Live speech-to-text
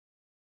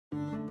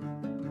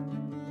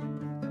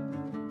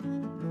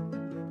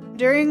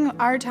During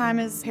our time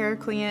as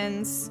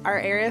Pericleans, our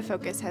area of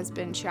focus has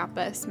been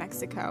Chiapas,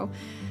 Mexico.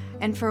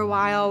 And for a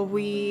while,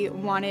 we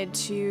wanted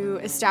to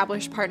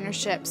establish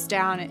partnerships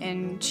down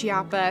in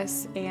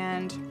Chiapas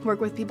and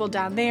work with people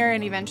down there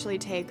and eventually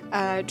take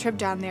a trip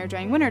down there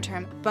during winter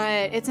term.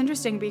 But it's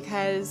interesting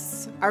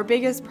because our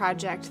biggest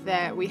project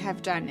that we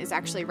have done is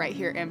actually right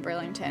here in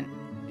Burlington.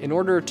 In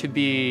order to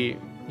be,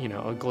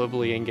 a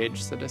globally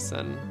engaged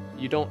citizen,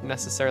 you don't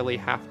necessarily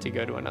have to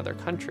go to another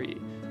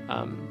country.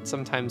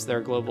 Sometimes there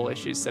are global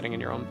issues sitting in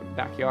your own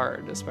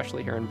backyard,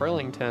 especially here in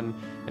Burlington.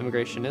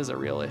 Immigration is a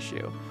real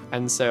issue.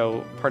 And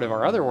so part of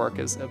our other work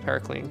as a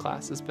Periclean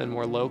class has been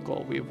more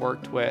local. We've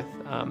worked with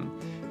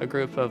a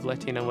group of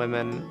Latina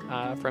women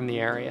from the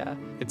area.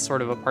 It's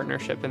sort of a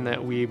partnership in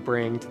that we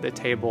bring to the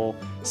table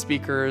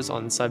speakers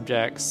on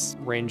subjects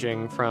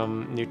ranging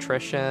from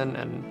nutrition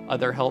and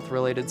other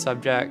health-related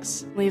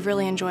subjects. We've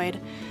really enjoyed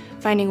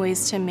finding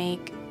ways to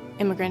make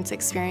immigrants'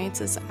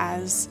 experiences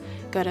as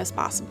good as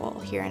possible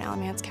here in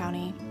Alamance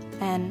County.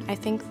 And I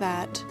think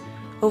that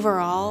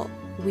overall,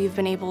 we've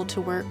been able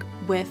to work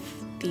with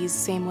these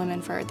same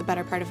women for the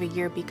better part of a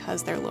year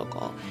because they're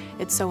local.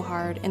 It's so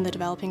hard in the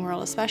developing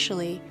world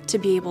especially to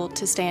be able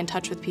to stay in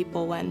touch with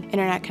people when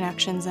internet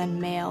connections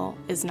and mail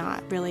is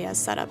not really as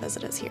set up as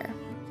it is here.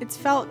 It's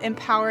felt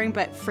empowering,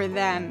 but for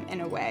them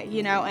in a way,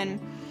 and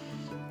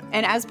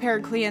as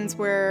Pericleans,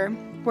 we're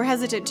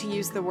hesitant to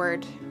use the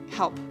word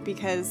help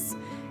because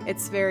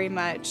it's very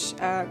much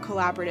a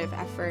collaborative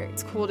effort.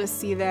 It's cool to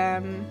see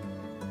them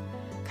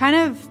kind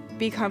of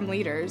become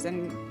leaders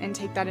and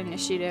take that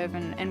initiative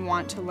and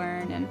want to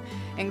learn and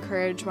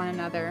encourage one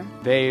another.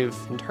 They've,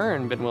 in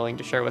turn, been willing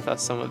to share with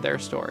us some of their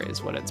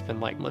stories, what it's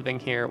been like living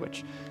here,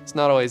 which is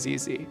not always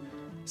easy.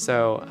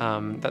 So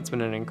that's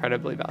been an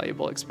incredibly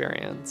valuable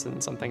experience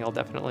and something I'll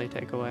definitely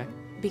take away.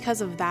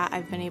 Because of that,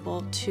 I've been able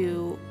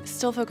to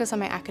still focus on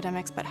my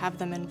academics, but have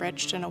them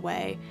enriched in a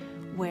way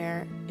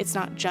where it's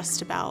not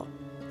just about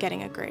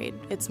getting a grade.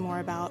 It's more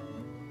about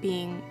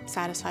being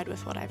satisfied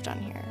with what I've done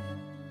here.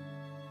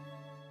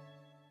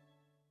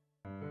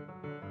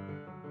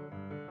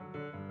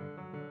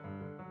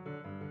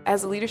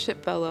 As a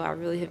leadership fellow, I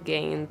really have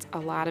gained a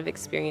lot of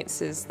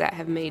experiences that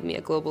have made me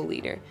a global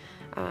leader.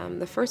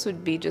 The first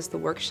would be just the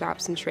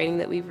workshops and training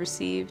that we've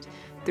received.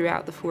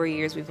 Throughout the 4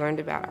 years, we've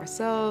learned about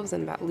ourselves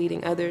and about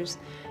leading others,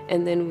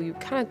 and then we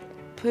kind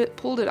of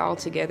pulled it all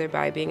together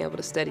by being able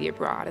to study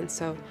abroad. And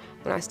so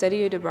when I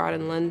studied abroad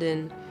in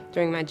London,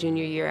 during my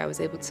junior year, I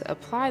was able to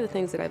apply the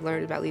things that I've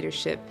learned about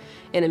leadership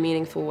in a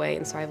meaningful way,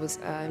 and so I was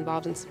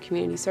involved in some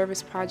community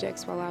service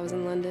projects while I was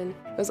in London.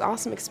 It was an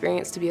awesome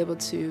experience to be able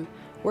to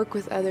work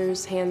with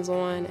others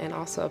hands-on and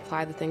also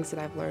apply the things that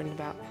I've learned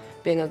about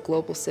being a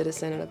global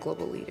citizen and a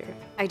global leader.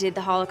 I did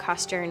the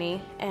Holocaust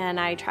journey, and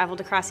I traveled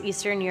across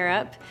Eastern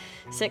Europe,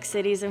 6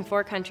 cities in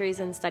 4 countries,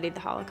 and studied the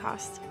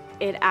Holocaust.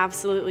 It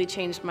absolutely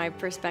changed my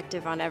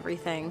perspective on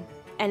everything.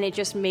 And it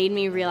just made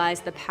me realize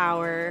the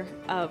power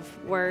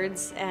of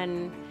words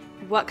and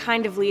what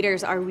kind of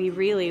leaders are we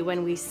really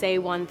when we say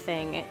one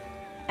thing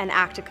and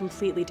act a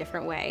completely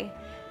different way.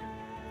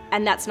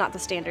 And that's not the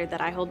standard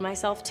that I hold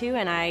myself to,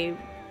 and I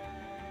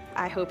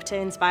hope to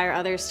inspire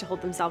others to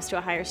hold themselves to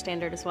a higher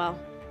standard as well.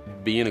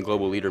 Being a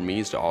global leader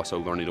means to also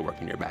learning to work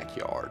in your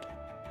backyard.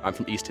 I'm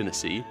from East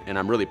Tennessee, and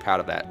I'm really proud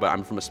of that, but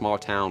I'm from a small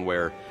town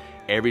where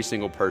every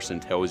single person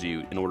tells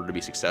you in order to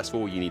be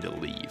successful, you need to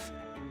leave.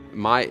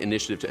 My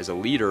initiative as a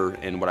leader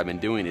and what I've been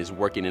doing is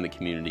working in the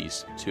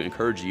communities to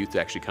encourage youth to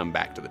actually come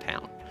back to the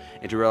town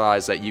and to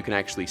realize that you can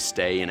actually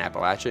stay in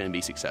Appalachia and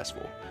be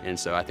successful. And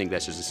so I think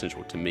that's just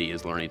essential to me,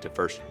 is learning to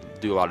first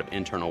do a lot of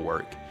internal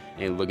work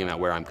and looking at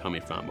where I'm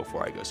coming from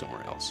before I go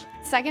somewhere else.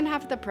 Second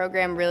half of the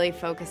program really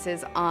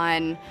focuses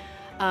on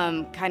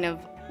kind of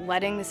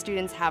letting the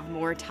students have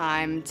more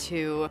time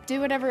to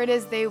do whatever it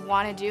is they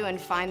want to do and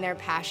find their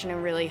passion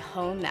and really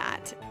hone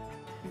that.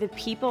 The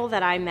people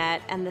that I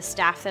met and the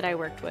staff that I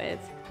worked with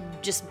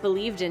just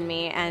believed in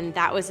me, and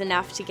that was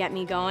enough to get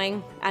me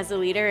going as a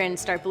leader and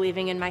start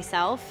believing in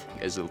myself.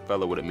 As a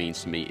fellow, what it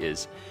means to me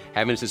is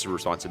having a sense of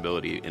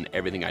responsibility in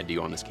everything I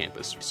do on this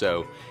campus.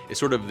 So it's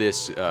sort of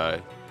this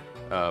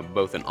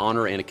both an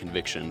honor and a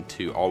conviction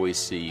to always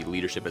see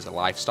leadership as a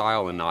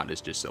lifestyle and not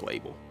as just a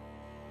label.